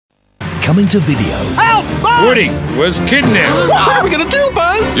coming to video. Help! Woody was kidnapped. What are we gonna do,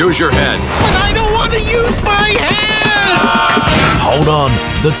 Buzz? Use your head. But I don't want to use my head! Hold on,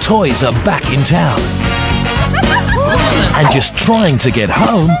 the toys are back in town. And just trying to get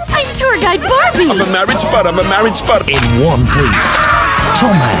home I'm tour guide Barbie! I'm a married spud. in one piece.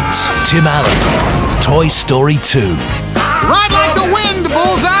 Tom Hanks, Tim Allen, Toy Story 2. Ride like the wind,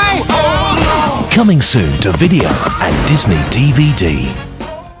 Bullseye! Coming soon to video and Disney DVD.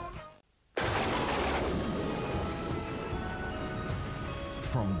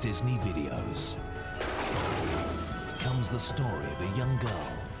 From Disney Videos comes the story of a young girl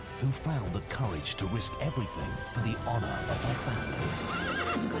who found the courage to risk everything for the honor of her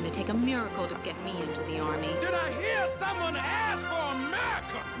family. It's going to take a miracle to get me into the army. Did I hear someone ask for a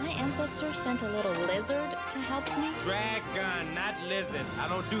miracle? My ancestors sent a little lizard to help me. Dragon, not lizard. I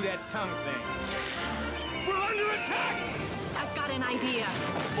don't do that tongue thing. We're under attack! I've got an idea.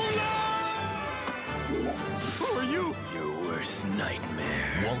 Who are you? Your worst nightmare.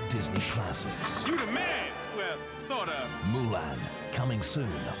 Walt Disney Classics. You the man. Well, sort of. Mulan, coming soon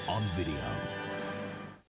on video.